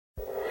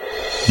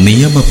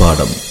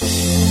നിയമപാഠം.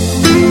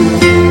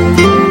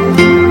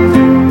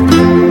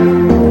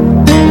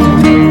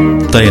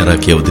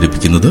 തയ്യാറാക്കി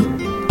അവതരിപ്പിക്കുന്നത്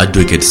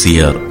advocate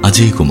CR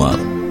Ajay Kumar.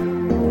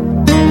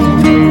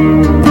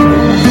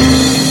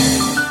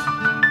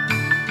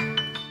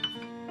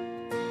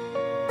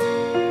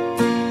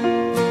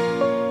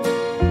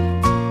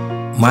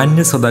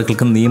 മാന്യ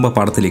ശ്രോതാക്കൾക്ക്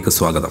നിയമപാഠത്തിലേക്ക്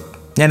സ്വാഗതം.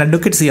 ഞാൻ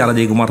അഡ്വക്കേറ്റ് CR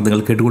അജയ് കുമാർ.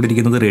 നിങ്ങൾ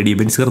കേട്ടുകൊണ്ടിരിക്കുന്നത് റേഡിയോ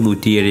ബെൻസിഗർ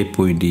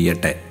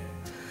 107.8.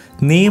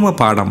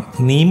 നിയമപാഠം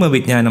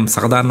നിയമവിജ്ഞാനം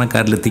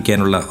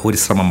സാധാരണക്കാരിലെത്തിക്കാനുള്ള ഒരു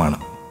ശ്രമമാണ്.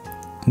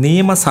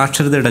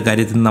 നിയമസാക്ഷരതയുടെ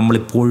കാര്യത്തിൽ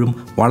നമ്മളിപ്പോഴും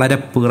വളരെ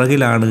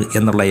പിറകിലാണ്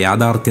എന്നുള്ള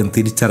യാഥാർത്ഥ്യം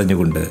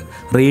തിരിച്ചറിഞ്ഞുകൊണ്ട്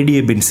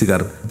റേഡിയോ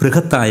ബെൻസിഗർ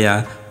ബൃഹത്തായ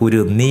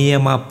ഒരു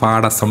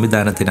നിയമപാഠ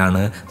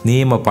സംവിധാനത്തിനാണ്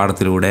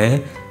നിയമപാഠത്തിലൂടെ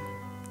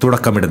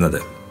തുടക്കമിടുന്നത്.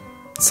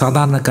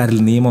 സാധാരണക്കാരിൽ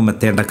നിയമം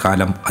എത്തേണ്ട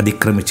കാലം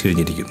അതിക്രമിച്ചു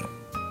കഴിഞ്ഞിരിക്കുന്നു.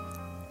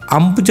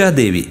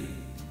 അംബുജാദേവി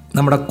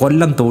നമ്മുടെ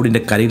കൊല്ലം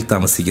തോടിൻ്റെ കരയിൽ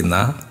താമസിക്കുന്ന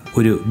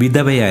ഒരു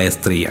വിധവയായ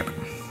സ്ത്രീയാണ്.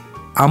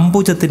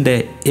 അംബുജത്തിൻ്റെ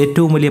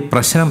ഏറ്റവും വലിയ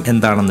പ്രശ്നം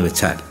എന്താണെന്ന്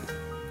വെച്ചാൽ,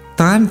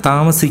 താൻ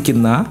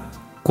താമസിക്കുന്ന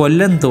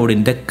കൊല്ലം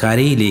തോടിൻ്റെ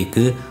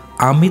കരയിലേക്ക്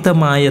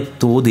അമിതമായ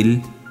തോതിൽ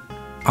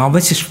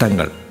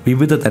അവശിഷ്ടങ്ങൾ,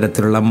 വിവിധ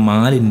തരത്തിലുള്ള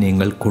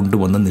മാലിന്യങ്ങൾ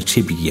കൊണ്ടുവന്ന്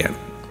നിക്ഷേപിക്കുകയാണ്.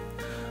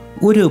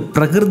 ഒരു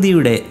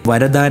പ്രകൃതിയുടെ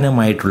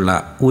വരദാനമായിട്ടുള്ള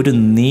ഒരു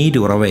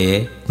നീരുറവയെ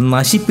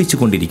നശിപ്പിച്ചു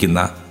കൊണ്ടിരിക്കുന്ന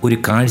ഒരു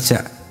കാഴ്ച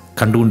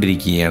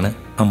കണ്ടുകൊണ്ടിരിക്കുകയാണ്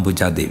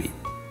അംബുജാദേവി.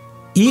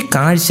 ഈ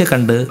കാഴ്ച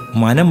കണ്ട്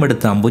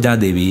മനമെടുത്ത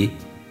അംബുജാദേവി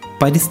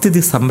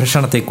പരിസ്ഥിതി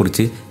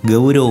സംരക്ഷണത്തെക്കുറിച്ച്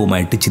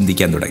ഗൗരവമായിട്ട്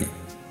ചിന്തിക്കാൻ തുടങ്ങി.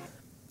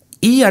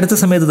 ഈ അടുത്ത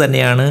സമയത്ത്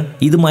തന്നെയാണ്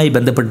ഇതുമായി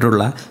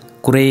ബന്ധപ്പെട്ടുള്ള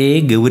കുറേ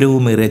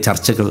ഗൗരവമേറിയ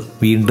ചർച്ചകൾ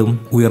വീണ്ടും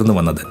ഉയർന്നു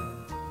വന്നത്.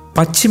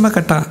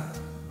 പശ്ചിമഘട്ട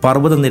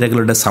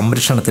പർവ്വതനിരകളുടെ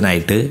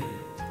സംരക്ഷണത്തിനായിട്ട്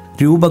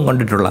രൂപം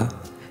കൊണ്ടിട്ടുള്ള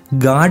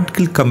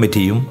ഗാഡ്ഗിൽ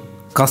കമ്മിറ്റിയും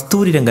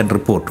കസ്തൂരിരംഗൻ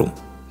റിപ്പോർട്ടും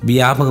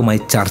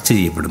വ്യാപകമായി ചർച്ച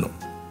ചെയ്യപ്പെടുന്നു.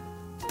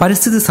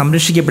 പരിസ്ഥിതി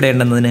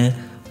സംരക്ഷിക്കപ്പെടേണ്ടതിന്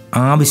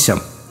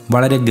ആവശ്യം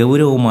വളരെ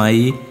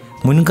ഗൗരവമായി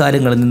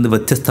മുൻകാലങ്ങളിൽ നിന്ന്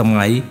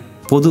വ്യത്യസ്തമായി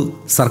പൊതു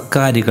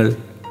സർക്കാരുകൾ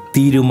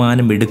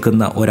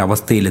തീരുമാനമെടുക്കുന്ന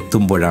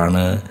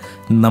ഒരവസ്ഥയിലെത്തുമ്പോഴാണ്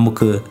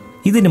നമുക്ക്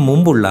ഇതിനു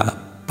മുമ്പുള്ള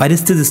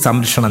പരിസ്ഥിതി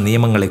സംരക്ഷണ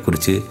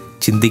നിയമങ്ങളെക്കുറിച്ച്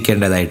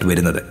ചിന്തിക്കേണ്ടതായിട്ട്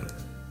വരുന്നത്.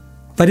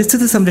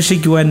 പരിസ്ഥിതി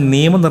സംരക്ഷിക്കുവാൻ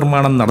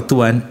നിയമനിർമ്മാണം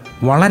നടത്തുവാൻ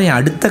വളരെ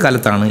അടുത്ത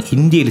കാലത്താണ്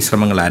ഇന്ത്യയിൽ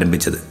ശ്രമങ്ങൾ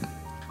ആരംഭിച്ചത്.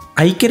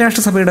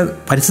 ഐക്യരാഷ്ട്രസഭയുടെ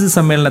പരിസ്ഥിതി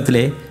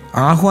സമ്മേളനത്തിലെ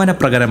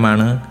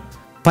ആഹ്വാനപ്രകാരമാണ്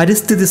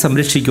പരിസ്ഥിതി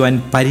സംരക്ഷിക്കുവാൻ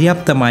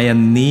പര്യാപ്തമായ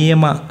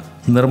നിയമ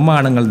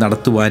നിർമ്മാണങ്ങൾ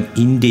നടത്തുവാൻ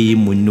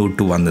ഇന്ത്യയും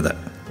മുന്നോട്ട് വന്നത്.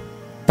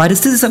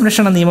 പരിസ്ഥിതി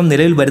സംരക്ഷണ നിയമം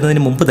നിലവിൽ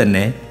വരുന്നതിന് മുമ്പ്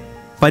തന്നെ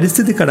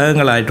പരിസ്ഥിതി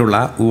ഘടകങ്ങളായിട്ടുള്ള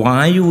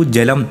വായു,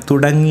 ജലം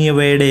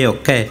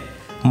തുടങ്ങിയവയുടെയൊക്കെ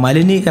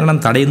മലിനീകരണം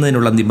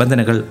തടയുന്നതിനുള്ള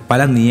നിബന്ധനകൾ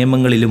പല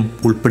നിയമങ്ങളിലും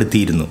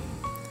ഉൾപ്പെടുത്തിയിരുന്നു.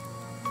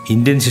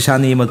 ഇന്ത്യൻ ശിക്ഷാ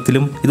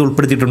നിയമത്തിലും ഇത്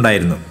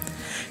ഉൾപ്പെടുത്തിയിട്ടുണ്ടായിരുന്നു.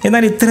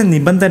 എന്നാൽ ഇത്തരം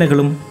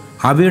നിബന്ധനകളും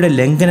അവയുടെ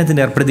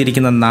ലംഘനത്തിന്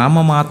ഏർപ്പെടുത്തിയിരിക്കുന്ന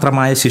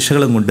നാമമാത്രമായ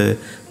ശിക്ഷകളും കൊണ്ട്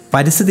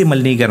പരിസ്ഥിതി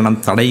മലിനീകരണം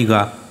തടയുക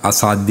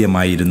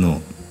അസാധ്യമായിരുന്നു.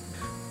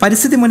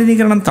 പരിസ്ഥിതി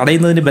മലിനീകരണം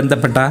തടയുന്നതിന്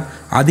ബന്ധപ്പെട്ട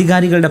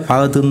അധികാരികളുടെ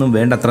ഭാഗത്തു നിന്നും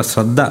വേണ്ടത്ര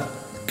ശ്രദ്ധ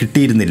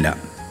കിട്ടിയിരുന്നില്ല.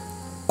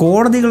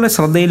 കോടതികളുടെ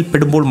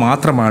ശ്രദ്ധയിൽപ്പെടുമ്പോൾ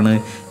മാത്രമാണ്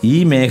ഈ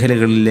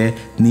മേഖലകളിലെ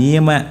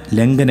നിയമ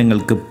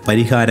ലംഘനങ്ങൾക്ക്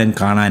പരിഹാരം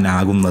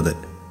കാണാനാകുന്നത്.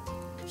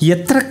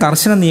 എത്ര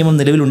കർശന നിയമം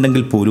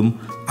നിലവിലുണ്ടെങ്കിൽ പോലും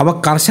അവ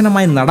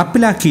കർശനമായി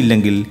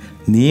നടപ്പിലാക്കിയില്ലെങ്കിൽ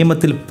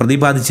നിയമത്തിൽ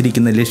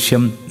പ്രതിപാദിച്ചിരിക്കുന്ന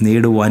ലക്ഷ്യം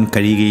നേടുവാൻ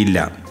കഴിയുകയില്ല.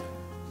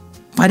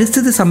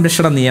 പരിസ്ഥിതി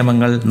സംരക്ഷണ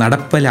നിയമങ്ങൾ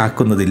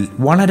നടപ്പിലാക്കുന്നതിൽ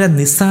വളരെ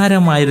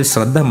നിസ്സാരമായൊരു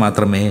ശ്രദ്ധ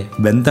മാത്രമേ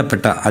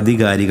ബന്ധപ്പെട്ട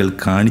അധികാരികൾ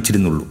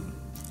കാണിച്ചിരുന്നുള്ളൂ.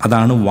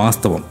 അതാണ്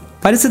വാസ്തവം.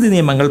 പരിസ്ഥിതി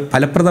നിയമങ്ങൾ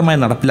ഫലപ്രദമായി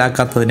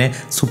നടപ്പിലാക്കാത്തതിനെ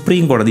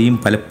സുപ്രീം കോടതിയും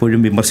പലപ്പോഴും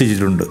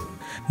വിമർശിച്ചിട്ടുണ്ട്.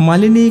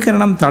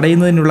 മലിനീകരണം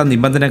തടയുന്നതിനുള്ള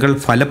നിബന്ധനകൾ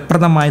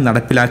ഫലപ്രദമായി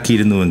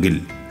നടപ്പിലാക്കിയിരുന്നുവെങ്കിൽ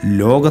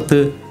ലോകത്ത്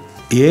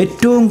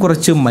ഏറ്റവും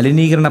കുറച്ച്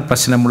മലിനീകരണ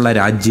പ്രശ്നമുള്ള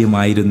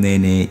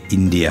രാജ്യമായിരുന്നേനെ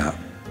ഇന്ത്യ.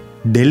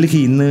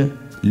 ഡൽഹി ഇന്ന്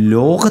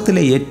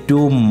ലോകത്തിലെ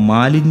ഏറ്റവും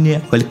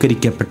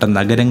മാലിന്യവൽക്കരിക്കപ്പെട്ട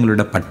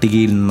നഗരങ്ങളുടെ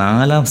പട്ടികയിൽ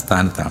 4ാം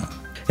സ്ഥാനത്താണ്.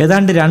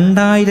 ഏതാണ്ട്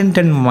 2000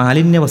 ടൺ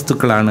മാലിന്യ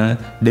വസ്തുക്കളാണ്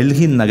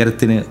ഡൽഹി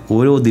നഗരത്തിന്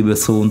ഓരോ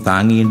ദിവസവും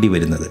താങ്ങേണ്ടി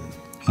വരുന്നത്.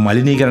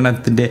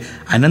 മലിനീകരണത്തിൻ്റെ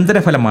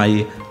അനന്തരഫലമായി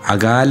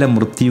അകാല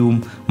മൃത്യുവും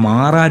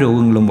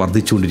മാറാരോഗങ്ങളും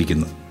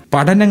വർദ്ധിച്ചുകൊണ്ടിരിക്കുന്നു.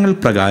 പഠനങ്ങൾ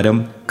പ്രകാരം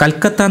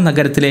കൽക്കത്ത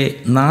നഗരത്തിലെ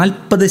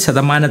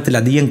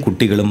 40%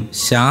 കുട്ടികളും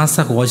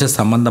ശ്വാസകോശ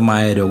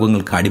സംബന്ധമായ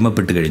രോഗങ്ങൾക്ക്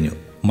അടിമപ്പെട്ട് കഴിഞ്ഞു.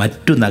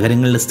 മറ്റു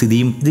നഗരങ്ങളിലെ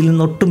സ്ഥിതിയും ഇതിൽ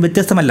നിന്നൊട്ടും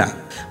വ്യത്യസ്തമല്ല.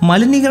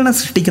 മലിനീകരണം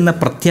സൃഷ്ടിക്കുന്ന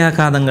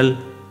പ്രത്യാഘാതങ്ങൾ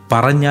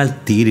പറഞ്ഞാൽ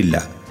തീരില്ല.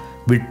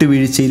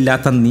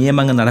 വിട്ടുവീഴ്ചയില്ലാത്ത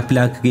നിയമങ്ങൾ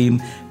നടപ്പിലാക്കുകയും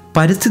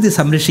പരിസ്ഥിതി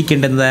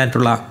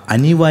സംരക്ഷിക്കേണ്ടതായിട്ടുള്ള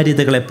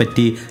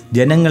അനിവാര്യതകളെപ്പറ്റി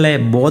ജനങ്ങളെ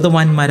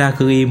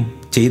ബോധവാന്മാരാക്കുകയും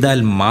ചെയ്താൽ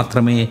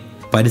മാത്രമേ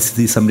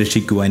പരിസ്ഥിതി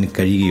സംരക്ഷിക്കുവാൻ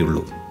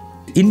കഴിയുകയുള്ളൂ.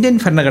 ഇന്ത്യൻ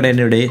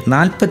ഭരണഘടനയുടെ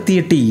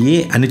 48A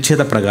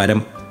അനുച്ഛേദ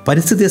പ്രകാരം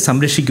പരിസ്ഥിതിയെ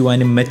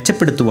സംരക്ഷിക്കുവാനും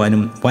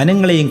മെച്ചപ്പെടുത്തുവാനും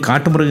വനങ്ങളെയും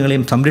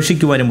കാട്ടുമൃഗങ്ങളെയും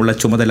സംരക്ഷിക്കുവാനുമുള്ള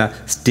ചുമതല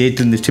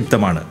സ്റ്റേറ്റിൽ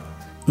നിക്ഷിപ്തമാണ്.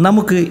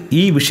 നമുക്ക്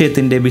ഈ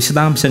വിഷയത്തിൻ്റെ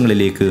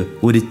വിശദാംശങ്ങളിലേക്ക്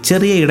ഒരു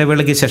ചെറിയ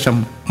ഇടവേളയ്ക്ക് ശേഷം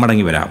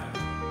മടങ്ങി വരാം.